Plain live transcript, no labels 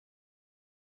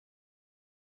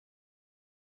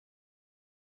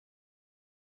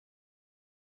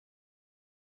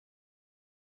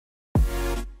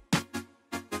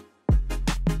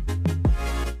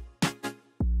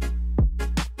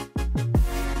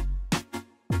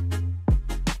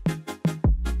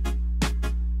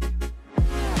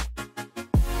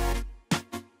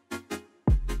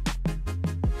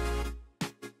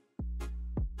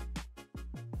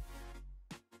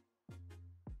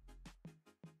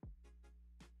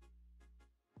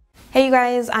Hey you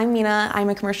guys, I'm Minna. I'm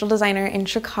a commercial designer in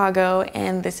Chicago,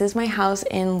 and this is my house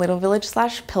in Little Village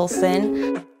 /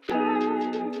 Pilsen.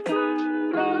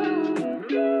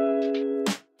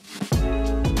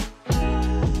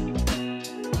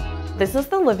 This is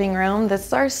the living room. This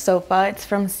is our sofa. It's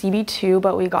from CB2,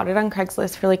 but we got it on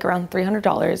Craigslist for like around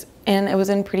 $300, and it was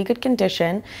in pretty good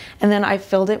condition. And then I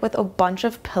filled it with a bunch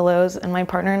of pillows, and my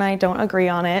partner and I don't agree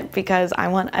on it because I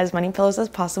want as many pillows as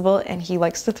possible, and he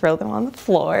likes to throw them on the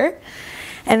floor.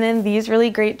 And then these really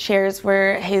great chairs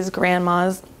were his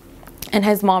grandma's, and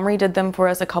his mom redid them for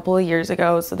us a couple of years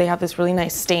ago, so they have this really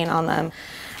nice stain on them.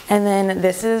 And then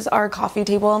this is our coffee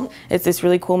table. It's this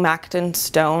really cool Macton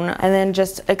stone. And then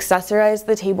just accessorize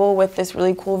the table with this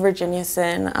really cool Virginia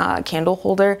Sin candle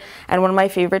holder. And one of my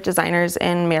favorite designers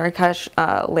in Marrakesh,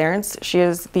 Lawrence, she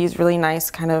has these really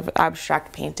nice kind of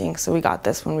abstract paintings. So we got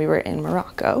this when we were in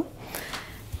Morocco.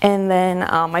 And then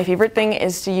my favorite thing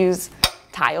is to use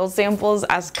tile samples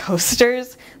as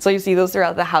coasters. So you see those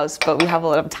throughout the house, but we have a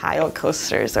lot of tile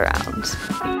coasters around.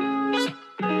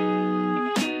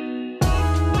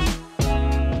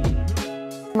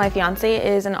 My fiance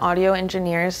is an audio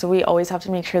engineer, so we always have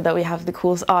to make sure that we have the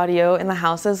coolest audio in the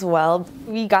house as well.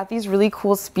 We got these really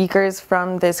cool speakers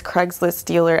from this Craigslist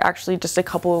dealer actually just a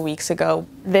couple of weeks ago.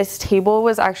 This table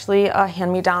was actually a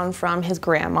hand-me-down from his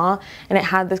grandma, and it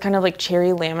had this kind of like cherry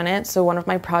laminate. So one of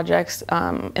my projects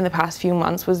in the past few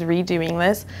months was redoing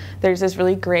this. There's this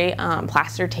really great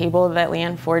plaster table that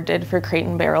Leanne Ford did for Crate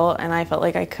and Barrel, and I felt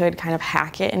like I could kind of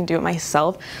hack it and do it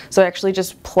myself. So I actually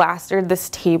just plastered this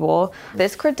table.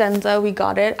 This credenza, we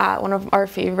got it at one of our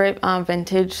favorite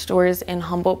vintage stores in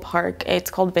Humboldt Park.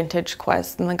 It's called Vintage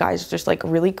Quest, and the guy's just like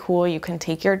really cool. You can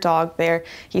take your dog there.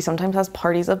 He sometimes has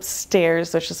parties upstairs,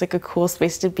 so it's just like a cool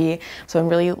space to be. So I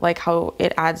really like how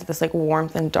it adds this like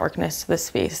warmth and darkness to the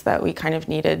space that we kind of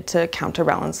needed to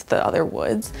counterbalance the other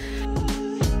woods.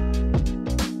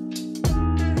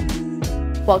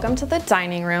 Welcome to the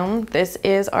dining room. This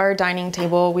is our dining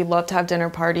table. We love to have dinner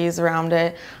parties around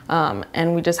it,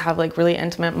 and we just have like really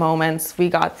intimate moments. We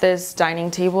got this dining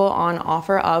table on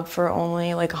OfferUp for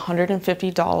only like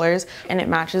 $150, and it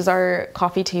matches our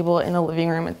coffee table in the living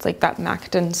room. It's like that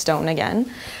Macton stone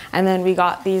again. And then we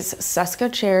got these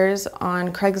Seska chairs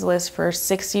on Craigslist for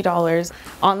 $60.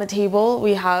 On the table,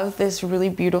 we have this really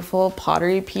beautiful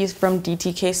pottery piece from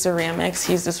DTK Ceramics.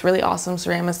 He's this really awesome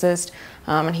ceramicist,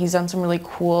 and he's done some really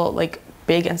cool like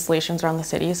big installations around the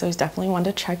city, so he's definitely one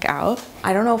to check out.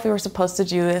 I don't know if we were supposed to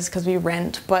do this because we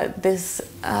rent, but this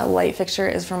light fixture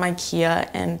is from IKEA,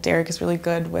 and Derek is really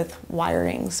good with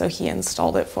wiring, so he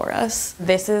installed it for us.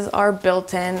 This is our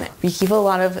built-in. We keep a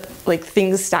lot of like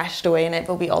things stashed away in it,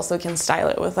 but we also can style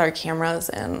it with our cameras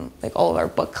and like all of our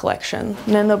book collection.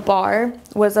 And then the bar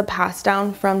was a pass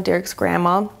down from Derek's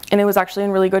grandma, and it was actually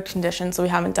in really good condition, so we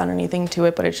haven't done anything to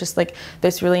it, but it's just like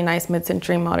this really nice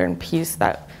mid-century modern piece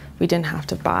that we didn't have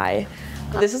to buy.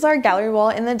 This is our gallery wall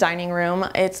in the dining room.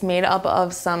 It's made up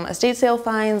of some estate sale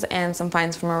finds and some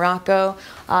finds from Morocco.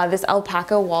 This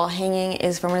alpaca wall hanging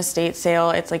is from an estate sale.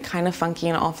 It's like kind of funky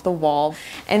and off the wall.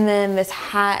 And then this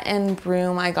hat and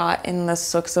broom I got in the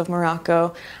souks of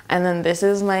Morocco. And then this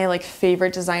is my like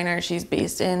favorite designer. She's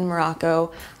based in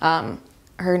Morocco.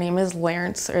 Her name is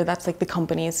Lawrence, or that's like the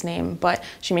company's name, but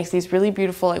she makes these really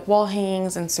beautiful like wall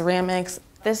hangings and ceramics.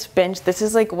 This bench, this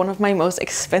is like one of my most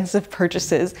expensive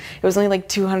purchases. It was only like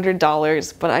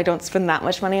 $200, but I don't spend that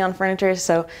much money on furniture,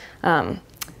 so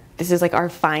this is like our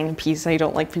fine piece. I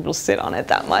don't like people to sit on it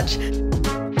that much.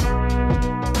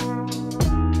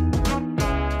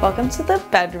 Welcome to the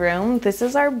bedroom. This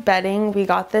is our bedding. We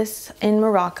got this in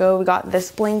Morocco. We got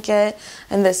this blanket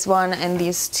and this one and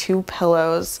these two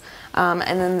pillows. And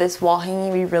then this wall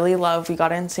hanging we really love. We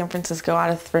got it in San Francisco at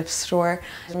a thrift store.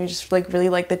 And we just like really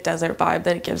like the desert vibe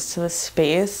that it gives to the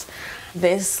space.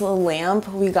 This lamp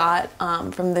we got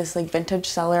from this like vintage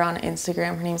seller on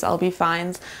Instagram. Her name's LB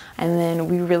Finds. And then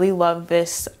we really love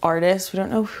this artist. We don't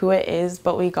know who it is,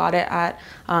 but we got it at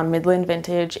Midland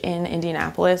Vintage in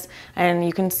Indianapolis. And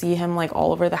you can see him like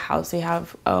all over the house. We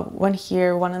have one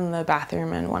here, one in the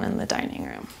bathroom, and one in the dining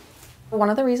room. One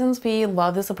of the reasons we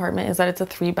love this apartment is that it's a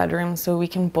 3-bedroom, so we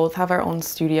can both have our own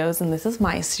studios, and this is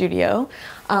my studio.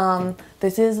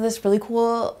 This is this really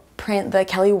cool print that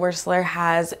Kelly Wersler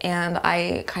has, and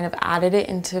I kind of added it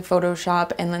into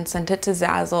Photoshop and then sent it to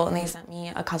Zazzle, and they sent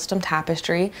me a custom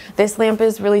tapestry. This lamp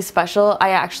is really special.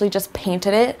 I actually just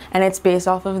painted it, and it's based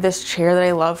off of this chair that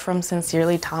I love from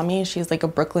Sincerely Tommy. She's like a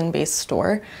Brooklyn-based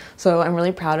store, so I'm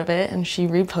really proud of it, and she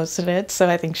reposted it, so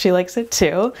I think she likes it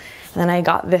too. And then I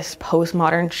got this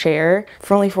postmodern chair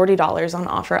for only $40 on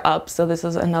OfferUp, so this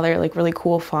is another like really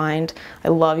cool find. I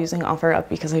love using OfferUp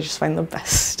because I just find the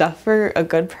best stuff for a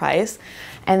good price.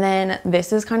 And then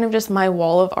this is kind of just my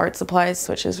wall of art supplies,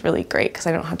 which is really great because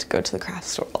I don't have to go to the craft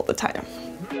store all the time.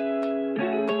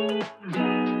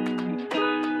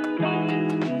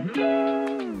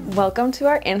 Welcome to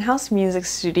our in-house music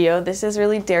studio. This is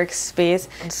really Derek's space.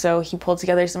 So he pulled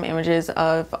together some images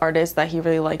of artists that he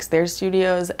really likes their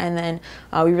studios, and then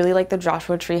we really like the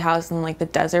Joshua Tree house and like the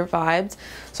desert vibes.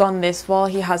 So on this wall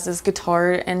he has this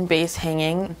guitar and bass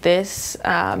hanging. This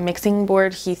mixing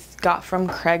board he got from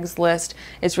Craigslist.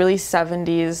 It's really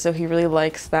 70s, so he really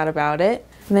likes that about it.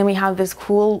 And then we have this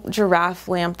cool giraffe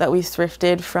lamp that we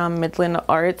thrifted from Midland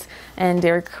Arts, and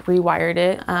Derek rewired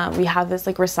it. We have this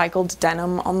like recycled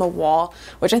denim on the wall,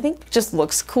 which I think just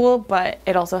looks cool, but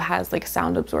it also has like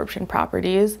sound absorption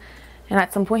properties. And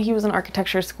at some point he was in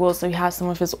architecture school, so he has some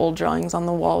of his old drawings on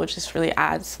the wall, which just really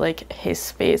adds to like his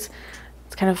space.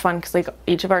 It's kind of fun because like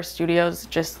each of our studios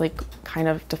just like kind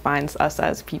of defines us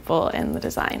as people in the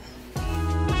design.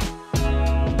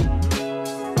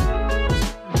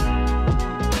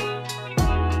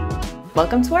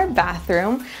 Welcome to our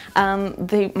bathroom.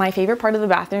 My favorite part of the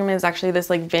bathroom is actually this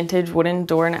like vintage wooden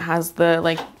door, and it has the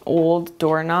like old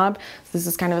doorknob. So this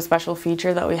is kind of a special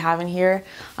feature that we have in here.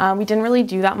 We didn't really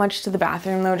do that much to the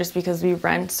bathroom though, just because we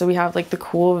rent. So we have like the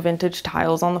cool vintage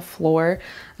tiles on the floor.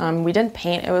 We didn't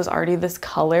paint, it was already this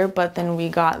color, but then we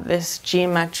got this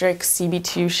geometric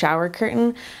CB2 shower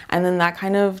curtain, and then that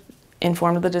kind of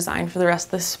informed the design for the rest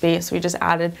of the space. We just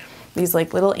added these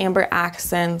like little amber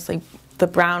accents, like the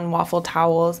brown waffle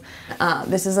towels.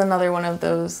 This is another one of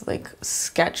those like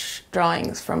sketch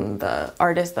drawings from the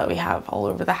artists that we have all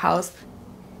over the house.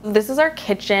 This is our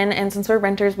kitchen, and since we're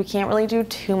renters we can't really do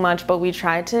too much, but we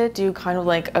try to do kind of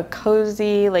like a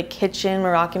cozy like kitchen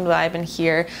Moroccan vibe in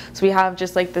here. So we have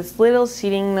just like this little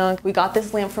seating nook. We got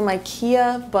this lamp from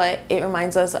IKEA, but it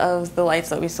reminds us of the lights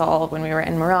that we saw when we were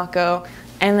in Morocco.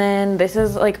 And then this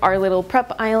is like our little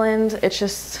prep island. It's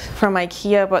just from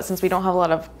IKEA, but since we don't have a lot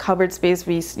of cupboard space,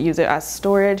 we use it as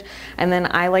storage. And then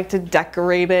I like to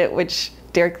decorate it, which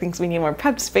Derek thinks we need more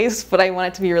prep space, but I want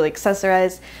it to be really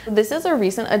accessorized. This is a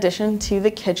recent addition to the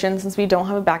kitchen. Since we don't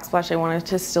have a backsplash, I wanted it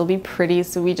to still be pretty,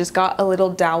 so we just got a little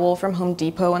dowel from Home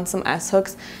Depot and some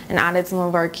S-hooks and added some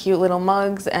of our cute little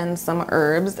mugs and some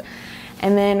herbs.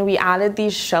 And then we added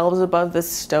these shelves above the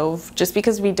stove just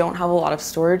because we don't have a lot of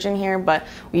storage in here, but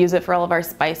we use it for all of our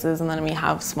spices, and then we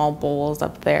have small bowls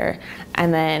up there.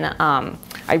 And then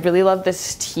I really love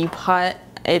this teapot.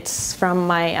 It's from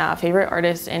my favorite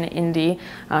artist in indie.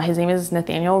 His name is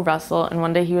Nathaniel Russell, and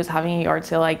one day he was having a yard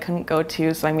sale I couldn't go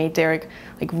to, so I made Derek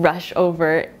like rush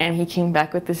over, and he came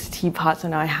back with this teapot, so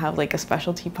now I have like a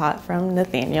special teapot from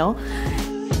Nathaniel.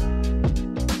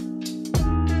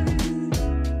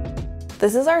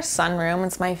 This is our sunroom.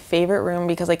 It's my favorite room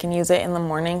because I can use it in the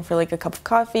morning for like a cup of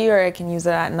coffee, or I can use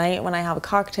it at night when I have a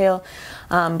cocktail.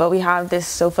 But we have this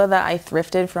sofa that I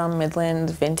thrifted from Midland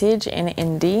Vintage in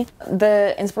Indy.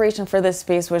 The inspiration for this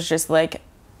space was just like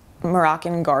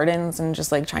Moroccan gardens and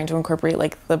just like trying to incorporate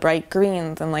like the bright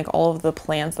greens and like all of the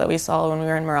plants that we saw when we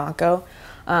were in Morocco.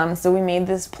 So we made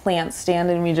this plant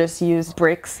stand and we just used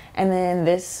bricks. And then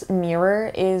this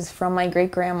mirror is from my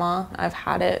great grandma. I've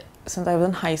had it since I was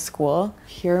in high school.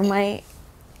 Here are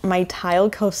my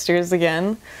tile coasters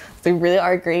again. They really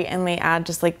are great, and they add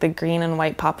just like the green and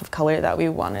white pop of color that we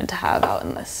wanted to have out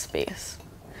in this space.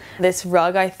 This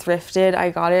rug I thrifted. I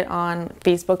got it on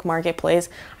Facebook Marketplace.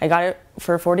 I got it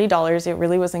for $40. It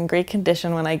really was in great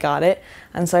condition when I got it,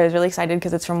 and so I was really excited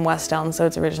because it's from West Elm, so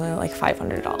it's originally like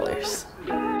 $500.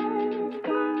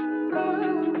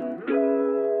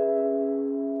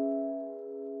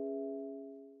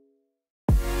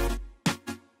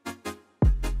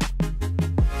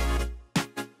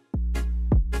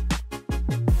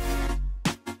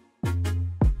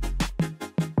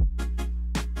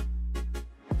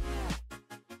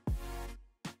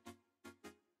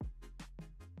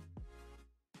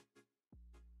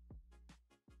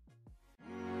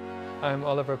 I'm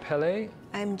Oliver Pelle.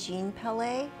 I'm Jean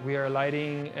Pelle. We are a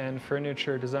lighting and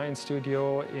furniture design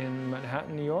studio in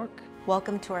Manhattan, New York.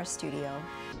 Welcome to our studio.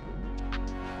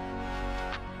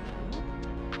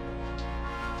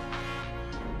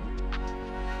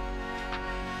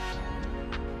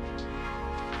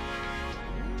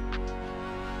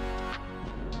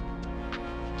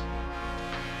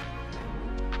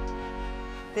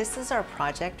 This is our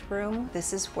project room.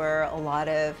 This is where a lot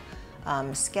of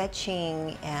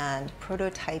sketching and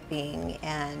prototyping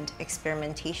and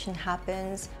experimentation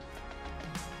happens.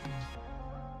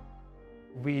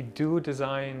 We do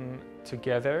design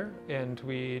together and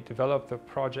we develop the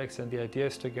projects and the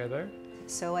ideas together.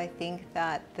 So I think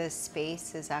that this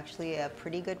space is actually a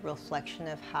pretty good reflection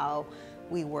of how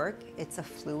we work. It's a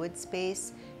fluid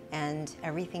space and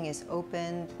everything is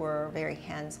open. We're very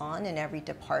hands-on in every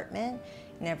department,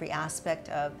 in every aspect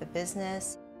of the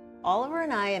business. Oliver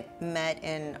and I met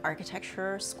in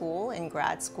architecture school, in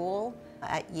grad school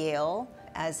at Yale.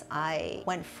 As I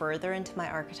went further into my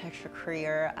architecture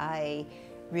career, I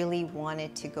really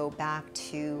wanted to go back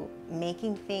to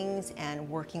making things and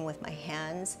working with my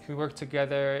hands. We worked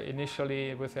together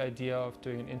initially with the idea of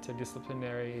doing an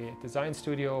interdisciplinary design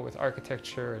studio with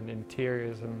architecture and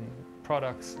interiors and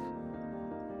products.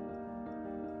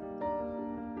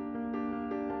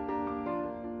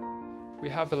 We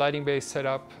have the lighting bays set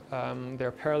up.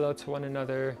 They're parallel to one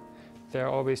another. There are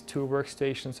always two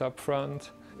workstations up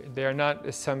front. They're not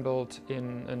assembled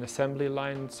in an assembly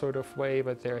line sort of way,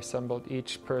 but they're assembled,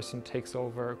 each person takes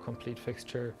over a complete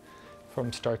fixture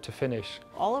from start to finish.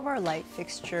 All of our light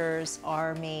fixtures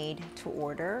are made to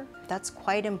order. That's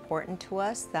quite important to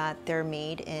us, that they're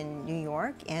made in New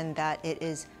York and that it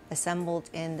is assembled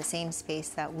in the same space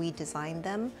that we designed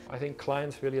them. I think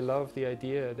clients really love the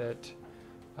idea that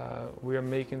we are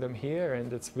making them here,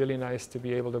 and it's really nice to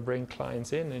be able to bring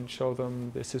clients in and show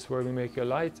them this is where we make your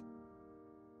light.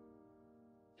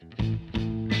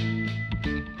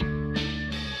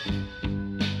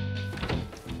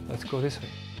 Let's go this way.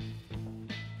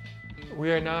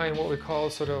 We are now in what we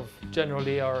call sort of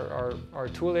generally our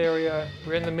tool area.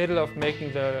 We're in the middle of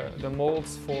making the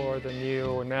molds for the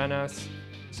new nanas.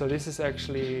 So this is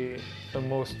actually the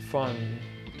most fun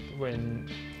when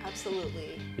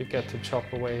Absolutely. you get to chop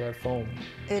away at foam.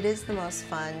 It is the most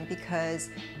fun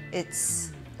because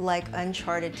it's like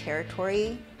uncharted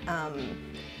territory.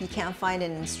 You can't find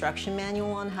an instruction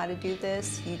manual on how to do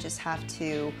this. You just have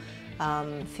to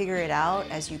figure it out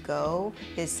as you go.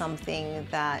 Is something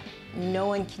that no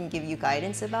one can give you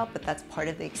guidance about, but that's part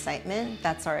of the excitement.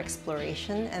 That's our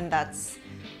exploration, and that's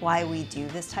why we do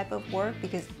this type of work,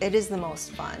 because it is the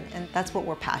most fun, and that's what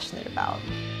we're passionate about.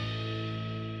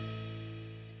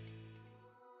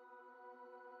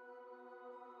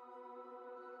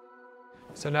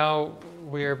 So now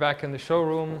we're back in the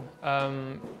showroom.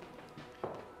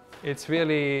 It's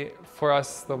really, for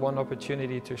us, the one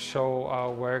opportunity to show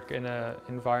our work in an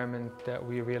environment that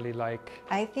we really like.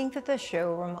 I think that the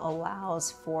showroom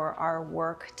allows for our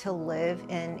work to live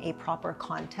in a proper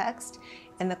context,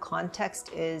 and the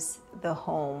context is the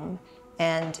home.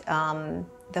 And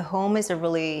the home is a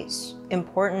really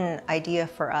important idea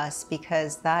for us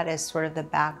because that is sort of the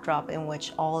backdrop in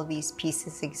which all of these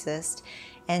pieces exist.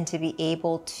 And to be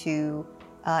able to,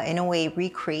 in a way,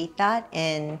 recreate that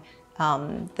in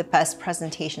the best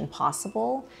presentation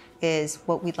possible is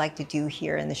what we'd like to do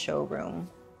here in the showroom.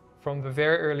 From the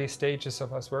very early stages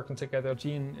of us working together,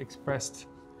 Jean expressed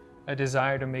a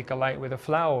desire to make a light with a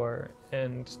flower.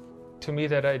 And to me,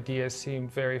 that idea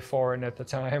seemed very foreign at the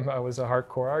time. I was a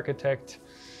hardcore architect,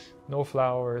 no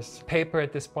flowers. Paper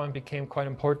at this point became quite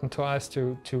important to us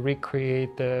to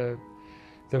recreate the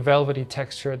velvety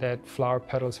texture that flower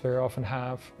petals very often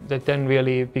have. That then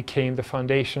really became the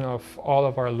foundation of all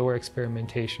of our lure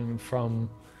experimentation, from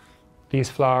these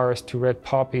flowers to red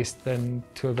poppies, then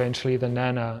to eventually the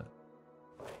nana.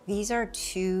 These are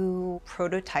two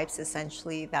prototypes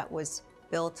essentially that was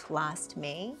built last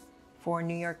May for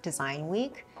New York Design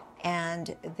Week,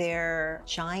 and they're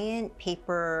giant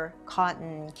paper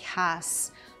cotton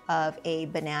casts of a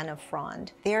banana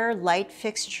frond. They're light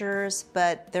fixtures,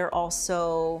 but they're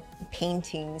also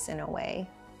paintings in a way.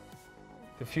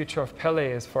 The future of Pelle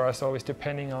is for us always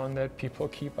depending on that people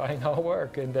keep buying our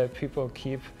work and that people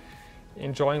keep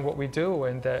enjoying what we do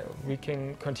and that we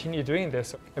can continue doing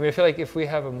this. I mean, I feel like if we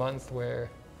have a month where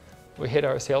we hit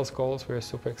our sales goals, we're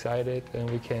super excited and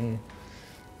we can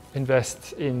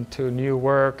invest into new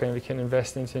work and we can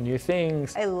invest into new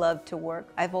things. I love to work.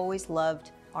 I've always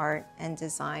loved art and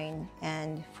design,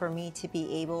 and for me to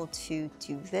be able to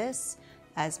do this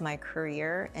as my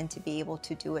career and to be able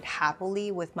to do it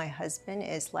happily with my husband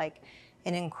is like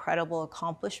an incredible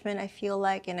accomplishment, I feel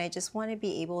like, and I just want to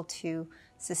be able to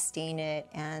sustain it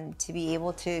and to be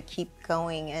able to keep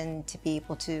going and to be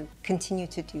able to continue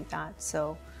to do that.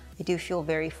 So I do feel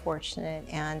very fortunate,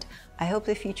 and I hope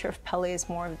the future of Pelle is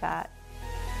more of that.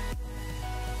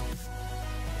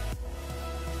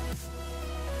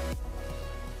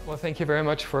 Well, thank you very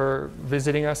much for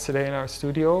visiting us today in our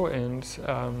studio, and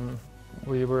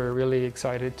We were really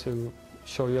excited to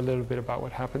show you a little bit about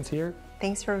what happens here.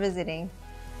 Thanks for visiting.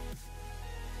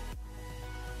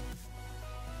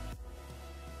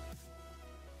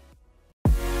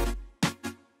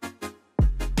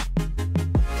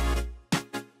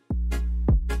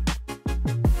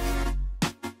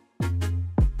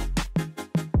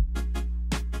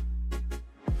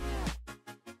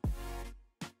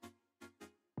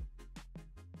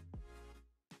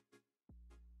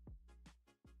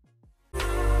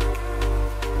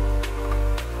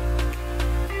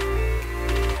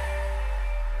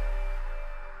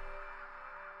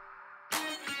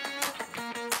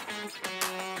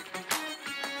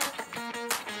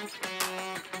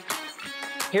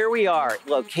 Here we are,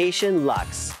 location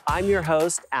Luxe. I'm your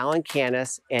host, Alan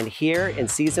Canis, and here in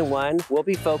season 1, we'll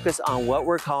be focused on what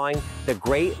we're calling the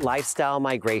Great Lifestyle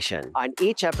Migration. On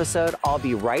each episode, I'll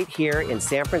be right here in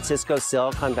San Francisco,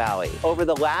 Silicon Valley. Over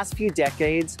the last few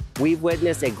decades, we've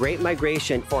witnessed a great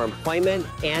migration for employment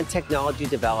and technology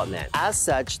development. As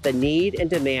such, the need and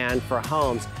demand for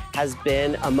homes has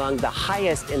been among the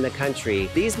highest in the country.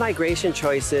 These migration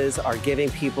choices are giving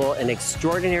people an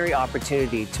extraordinary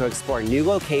opportunity to explore new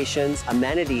locations,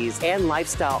 amenities, and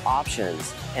lifestyle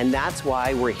options. And that's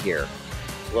why we're here.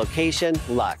 Location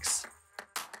Luxe.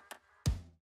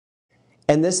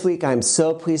 And this week, I'm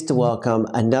so pleased to welcome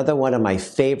another one of my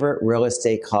favorite real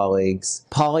estate colleagues,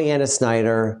 Pollyanna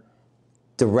Snyder,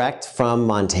 direct from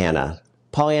Montana.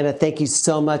 Pollyanna, thank you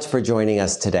so much for joining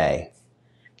us today.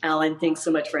 Alan, thanks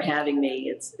so much for having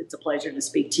me. It's a pleasure to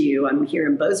speak to you. I'm here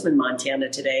in Bozeman, Montana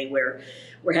today, where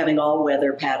we're having all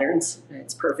weather patterns.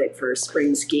 It's perfect for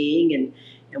spring skiing,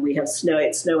 and we have snow.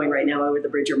 It's snowing right now over the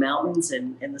Bridger Mountains,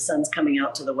 and the sun's coming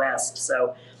out to the west.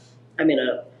 So I'm in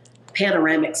a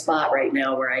panoramic spot right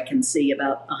now where I can see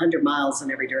about 100 miles in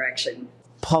every direction.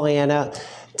 Pollyanna,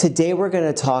 today we're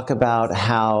going to talk about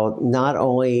how not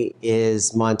only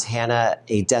is Montana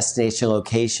a destination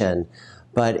location,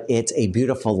 but it's a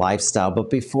beautiful lifestyle. But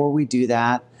before we do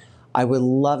that, I would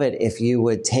love it if you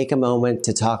would take a moment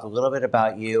to talk a little bit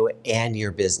about you and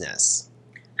your business.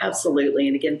 Absolutely.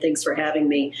 And again, thanks for having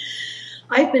me.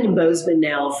 I've been in Bozeman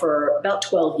now for about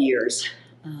 12 years.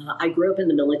 I grew up in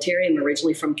the military. I'm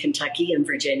originally from Kentucky and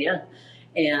Virginia,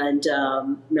 and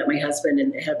met my husband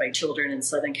and had my children in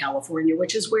Southern California,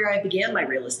 which is where I began my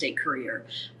real estate career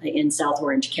in South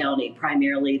Orange County,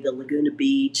 primarily the Laguna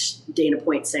Beach, Dana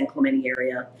Point, San Clemente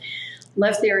area.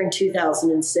 Left there in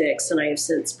 2006, and I have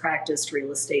since practiced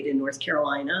real estate in North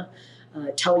Carolina,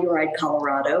 Telluride,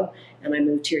 Colorado, and I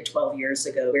moved here 12 years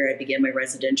ago, where I began my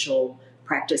residential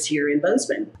practice here in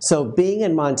Bozeman. So being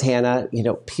in Montana, you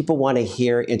know, people want to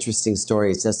hear interesting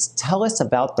stories. Just tell us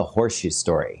about the horseshoe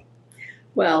story.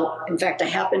 Well, in fact, I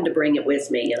happened to bring it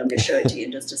with me, and I'm going to show it to you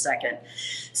in just a second.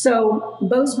 So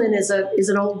Bozeman is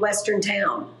an old Western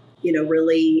town, you know,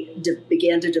 really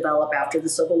began to develop after the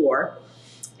Civil War.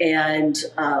 And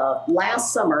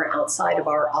last summer, outside of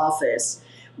our office,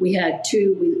 we had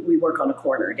we work on a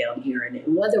corner down here, and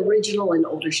one of the original and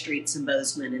older streets in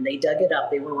Bozeman, and they dug it up.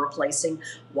 They were replacing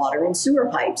water and sewer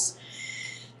pipes.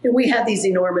 And we had these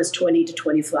enormous 20 to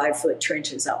 25 foot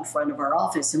trenches out in front of our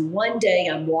office. And one day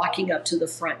I'm walking up to the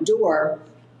front door,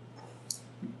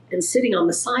 and sitting on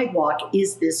the sidewalk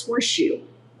is this horseshoe.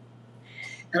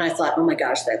 And I thought, oh my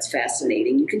gosh, that's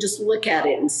fascinating. You can just look at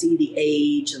it and see the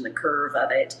age and the curve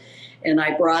of it. And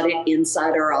I brought it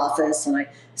inside our office and I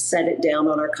set it down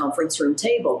on our conference room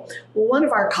table. Well, one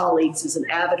of our colleagues is an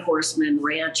avid horseman,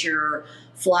 rancher,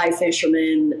 fly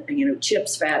fisherman. You know,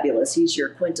 Chip's fabulous. He's your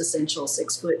quintessential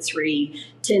 6'3",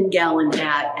 10-gallon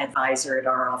hat advisor at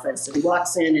our office. And he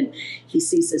walks in and he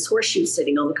sees this horseshoe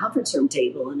sitting on the conference room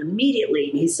table. And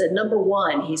immediately he said, number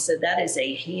one, he said, that is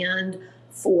a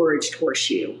hand-forged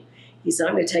horseshoe. He said,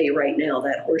 I'm going to tell you right now,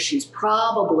 that horseshoe's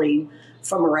probably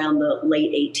from around the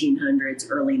late 1800s,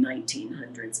 early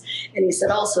 1900s. And he said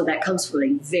also that comes from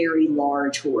a very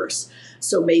large horse.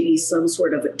 So maybe some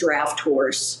sort of a draft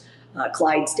horse,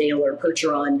 Clydesdale or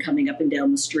Percheron coming up and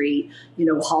down the street, you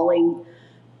know, hauling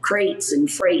crates and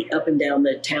freight up and down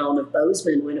the town of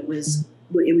Bozeman when it was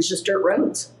just dirt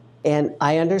roads. And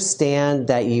I understand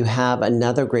that you have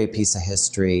another great piece of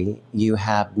history. You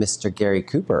have Mr. Gary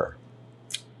Cooper.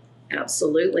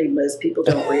 Absolutely. Most people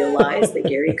don't realize that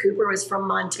Gary Cooper was from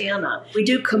Montana. We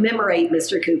do commemorate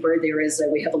Mr. Cooper.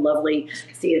 We have a lovely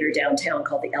theater downtown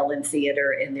called the Ellen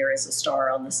Theater, and there is a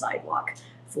star on the sidewalk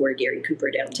for Gary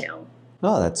Cooper downtown.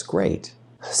 Oh, that's great.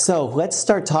 So let's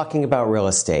start talking about real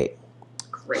estate.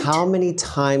 Great. How many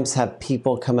times have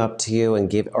people come up to you and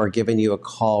given you a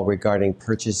call regarding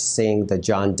purchasing the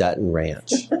John Dutton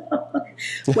Ranch?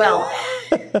 Well,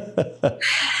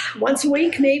 once a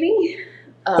week maybe.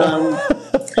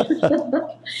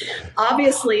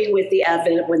 Obviously, with the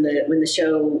advent,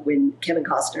 when Kevin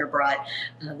Costner brought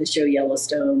the show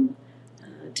Yellowstone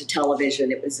to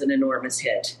television, it was an enormous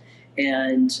hit.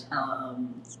 And,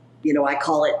 I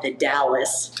call it the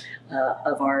Dallas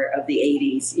of the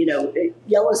 80s.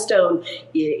 Yellowstone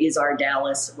is our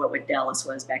Dallas, what Dallas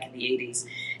was back in the 80s.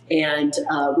 And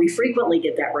we frequently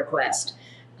get that request.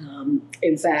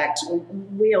 In fact,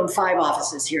 we own 5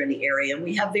 offices here in the area, and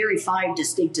we have 5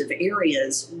 distinctive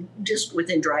areas just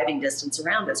within driving distance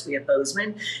around us. We have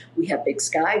Bozeman, we have Big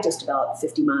Sky, just about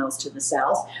 50 miles to the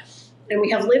south, and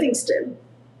we have Livingston,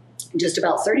 just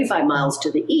about 35 miles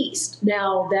to the east.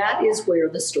 Now, that is where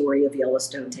the story of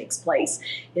Yellowstone takes place,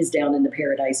 is down in the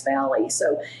Paradise Valley.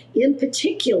 So, in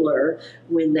particular,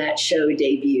 when that show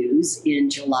debuts in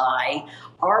July,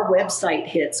 our website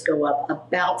hits go up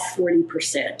about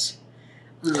 40%.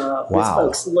 With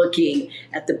folks looking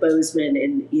at the Bozeman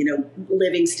and,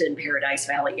 Livingston, Paradise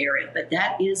Valley area. But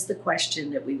that is the question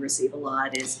that we receive a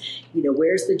lot is,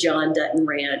 where's the John Dutton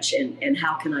Ranch and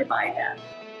how can I buy that?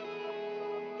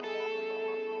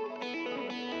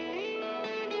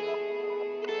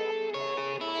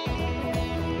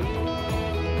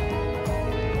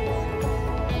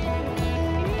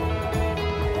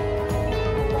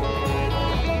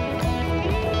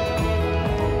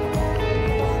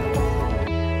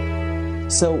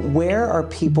 So where are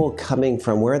people coming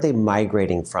from? Where are they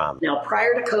migrating from? Now,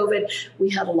 prior to COVID, we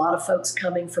had a lot of folks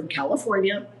coming from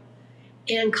California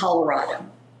and Colorado.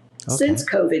 Okay. Since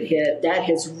COVID hit, that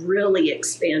has really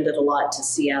expanded a lot to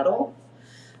Seattle,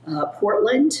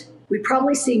 Portland. We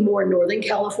probably see more Northern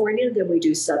California than we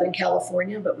do Southern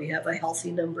California, but we have a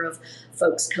healthy number of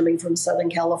folks coming from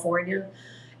Southern California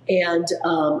and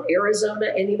Arizona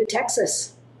and even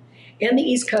Texas. And the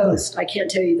East Coast. I can't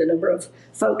tell you the number of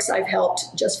folks I've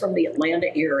helped just from the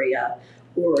Atlanta area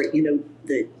or,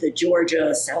 the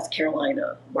Georgia, South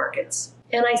Carolina markets.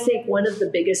 And I think one of the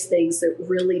biggest things that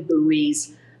really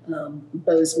buoys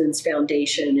Bozeman's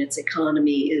foundation, its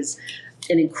economy, is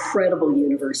an incredible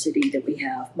university that we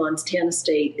have. Montana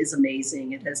State is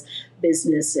amazing. It has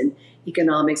business and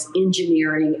economics,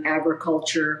 engineering,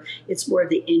 agriculture. It's more of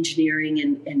the engineering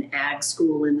and ag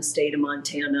school in the state of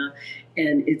Montana.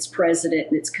 And its president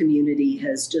and its community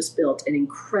has just built an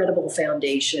incredible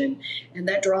foundation. And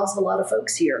that draws a lot of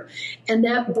folks here. And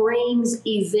that brings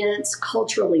events,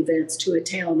 cultural events, to a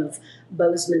town of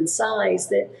Bozeman's size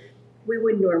that we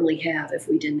wouldn't normally have if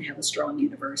we didn't have a strong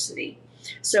university.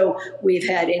 So we've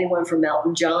had anyone from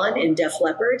Elton John and Def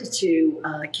Leppard to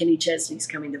Kenny Chesney's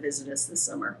coming to visit us this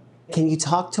summer. Can you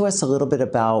talk to us a little bit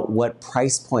about what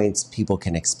price points people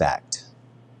can expect?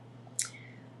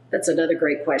 That's another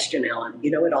great question, Alan.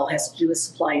 It all has to do with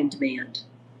supply and demand.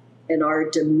 And our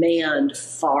demand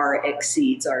far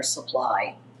exceeds our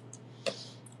supply.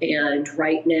 And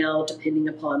right now, depending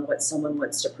upon what someone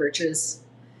wants to purchase,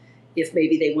 if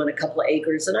maybe they want a couple of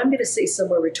acres, and I'm going to say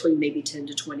somewhere between maybe 10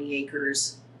 to 20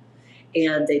 acres,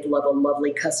 and they'd love a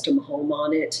lovely custom home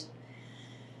on it,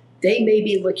 they may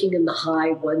be looking in the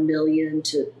high $1 million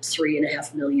to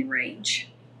 $3.5 million range.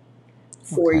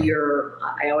 For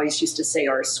I always used to say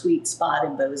our sweet spot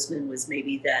in Bozeman was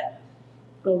maybe that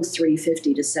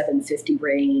 $350 to $750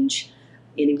 range,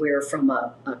 anywhere from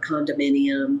a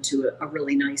condominium to a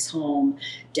really nice home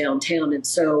downtown. And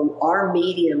so our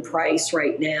median price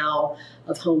right now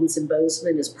of homes in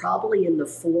Bozeman is probably in the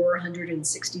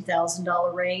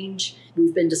 $460,000 range.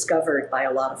 We've been discovered by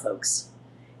a lot of folks.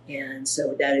 And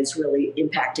so that is really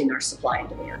impacting our supply and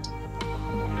demand.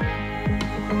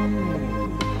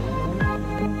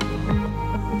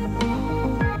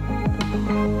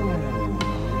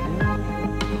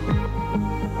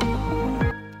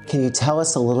 Can you tell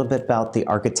us a little bit about the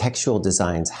architectural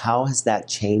designs? How has that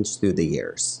changed through the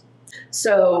years?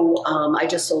 So I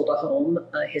just sold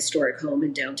a historic home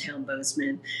in downtown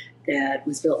Bozeman that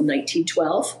was built in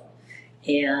 1912.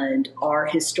 And our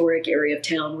historic area of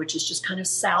town, which is just kind of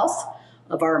south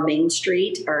of our main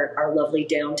street, our lovely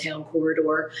downtown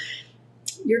corridor,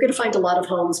 you're going to find a lot of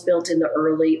homes built in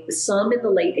some in the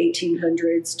late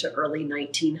 1800s to early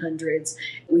 1900s.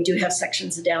 We do have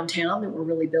sections of downtown that were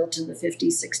really built in the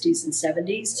 50s, 60s, and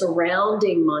 70s.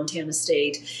 Surrounding Montana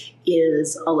State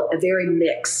is a very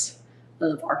mix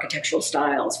of architectural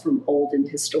styles, from old and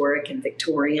historic and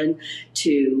Victorian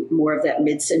to more of that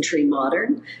mid-century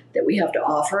modern that we have to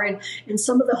offer. And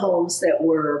some of the homes that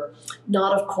were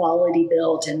not of quality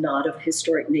built and not of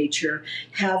historic nature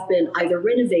have been either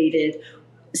renovated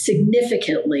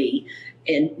significantly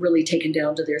and really taken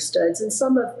down to their studs, and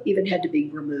some have even had to be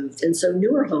removed. And so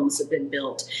newer homes have been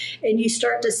built, and you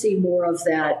start to see more of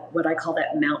that, what I call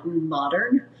that mountain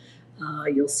modern,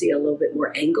 You'll see a little bit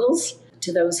more angles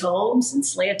to those homes and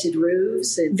slanted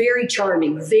roofs, and very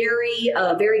charming,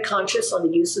 very conscious on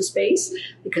the use of space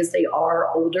because they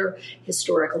are older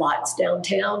historic lots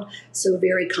downtown. So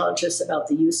very conscious about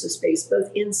the use of space, both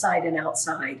inside and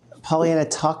outside. Pollyanna,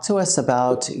 talk to us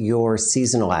about your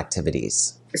seasonal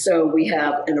activities. So we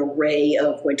have an array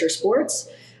of winter sports,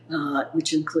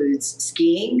 which includes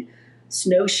skiing,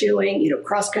 snowshoeing,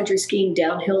 cross-country skiing,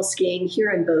 downhill skiing.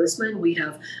 Here in Bozeman, we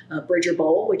have Bridger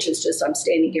Bowl, which is just, I'm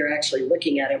standing here actually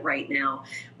looking at it right now,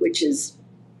 which is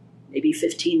maybe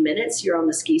 15 minutes. You're on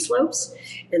the ski slopes.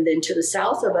 And then to the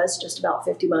south of us, just about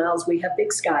 50 miles, we have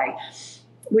Big Sky,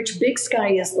 which Big Sky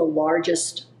is the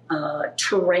largest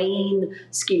terrain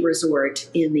ski resort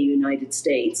in the United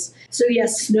States. So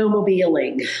yes,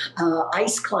 snowmobiling,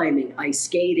 ice climbing, ice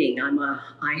skating. I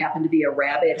happen to be a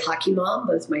rabid hockey mom.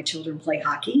 Both my children play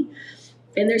hockey.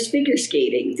 And there's figure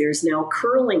skating. There's now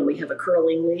curling. We have a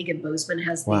curling league, and Bozeman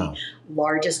has the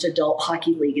largest adult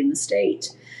hockey league in the state.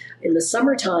 In the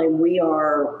summertime,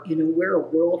 we're a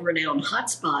world-renowned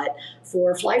hotspot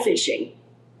for fly fishing.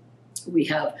 We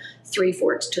have Three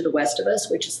Forks to the west of us,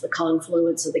 which is the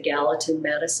confluence of the Gallatin,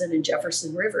 Madison, and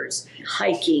Jefferson rivers.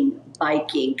 Hiking,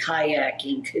 biking,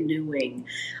 kayaking, canoeing.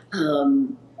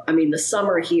 The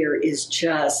summer here is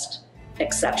just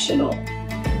exceptional.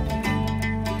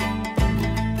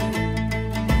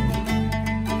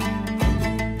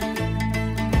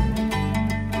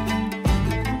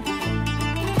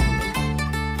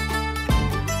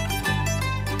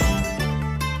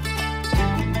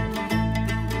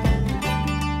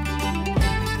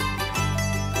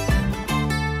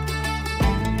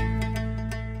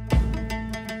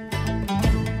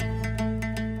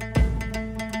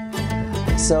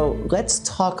 So let's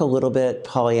talk a little bit,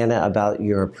 Pollyanna, about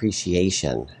your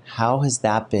appreciation. How has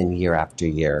that been year after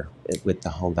year with the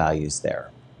home values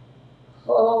there?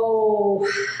 Oh,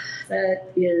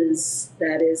 that is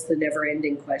the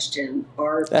never-ending question.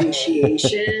 Our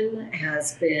appreciation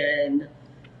has been,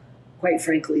 quite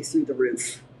frankly, through the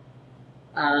roof.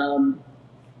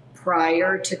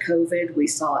 Prior to COVID, we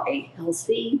saw a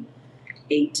healthy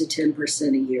 8 to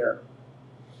 10% a year.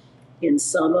 In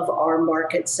some of our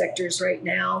market sectors right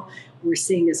now, we're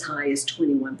seeing as high as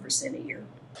 21% a year.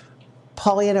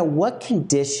 Pollyanna, what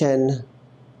condition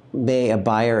may a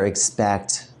buyer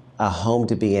expect a home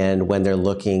to be in when they're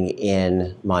looking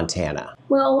in Montana?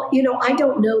 Well, I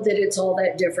don't know that it's all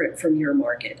that different from your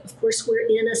market. Of course, we're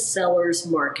in a seller's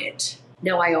market.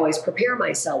 Now, I always prepare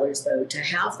my sellers, though, to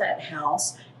have that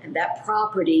house and that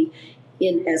property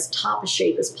in as top a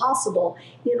shape as possible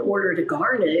in order to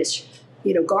garner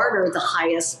the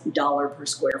highest dollar per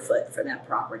square foot for that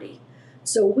property.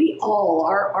 So we all,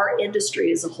 our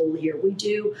industry as a whole here, we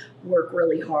do work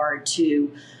really hard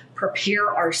to prepare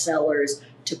our sellers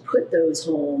to put those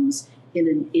homes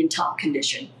in top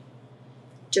condition,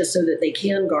 just so that they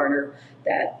can garner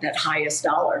that highest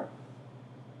dollar.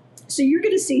 So you're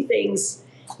going to see things,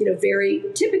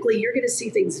 typically you're going to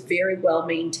see things very well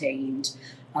maintained,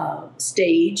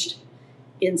 staged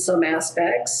in some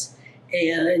aspects.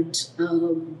 And, they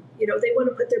want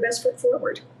to put their best foot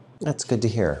forward. That's good to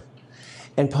hear.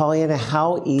 And Pollyanna,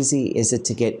 how easy is it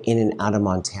to get in and out of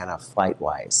Montana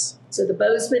flight-wise? So the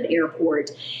Bozeman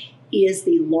Airport is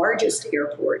the largest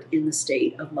airport in the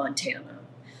state of Montana.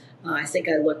 I think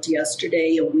I looked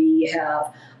yesterday, and we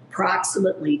have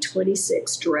approximately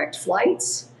 26 direct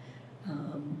flights,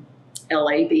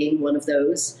 LA being one of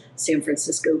those. San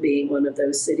Francisco being one of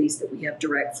those cities that we have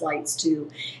direct flights to.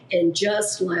 And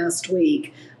just last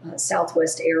week,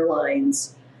 Southwest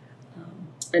Airlines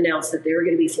announced that they're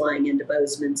going to be flying into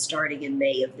Bozeman starting in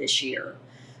May of this year.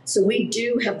 So we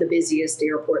do have the busiest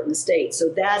airport in the state. So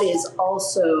that is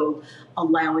also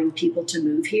allowing people to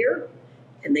move here,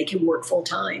 and they can work full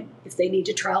time. If they need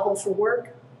to travel for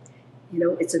work,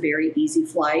 it's a very easy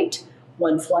flight,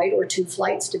 one flight or two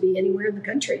flights to be anywhere in the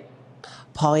country.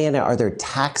 Pollyanna, are there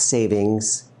tax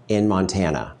savings in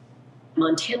Montana?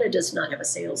 Montana does not have a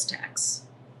sales tax.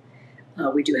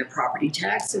 We do have property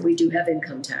tax and we do have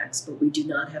income tax, but we do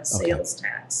not have sales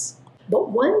tax.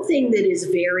 But one thing that is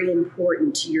very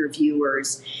important to your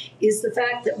viewers is the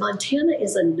fact that Montana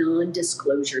is a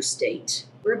non-disclosure state.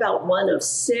 We're about one of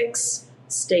 6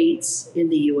 states in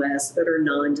the U.S. that are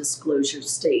non-disclosure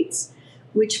states,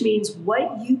 which means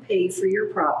what you pay for your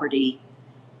property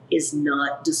is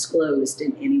not disclosed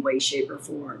in any way, shape, or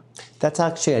form. That's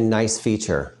actually a nice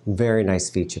feature, very nice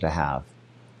feature to have.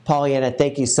 Pollyanna,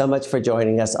 thank you so much for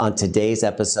joining us on today's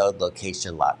episode,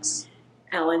 Location Luxe.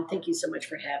 Alan, thank you so much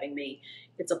for having me.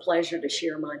 It's a pleasure to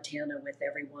share Montana with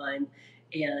everyone,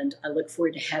 and I look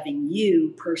forward to having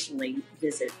you personally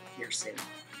visit here soon.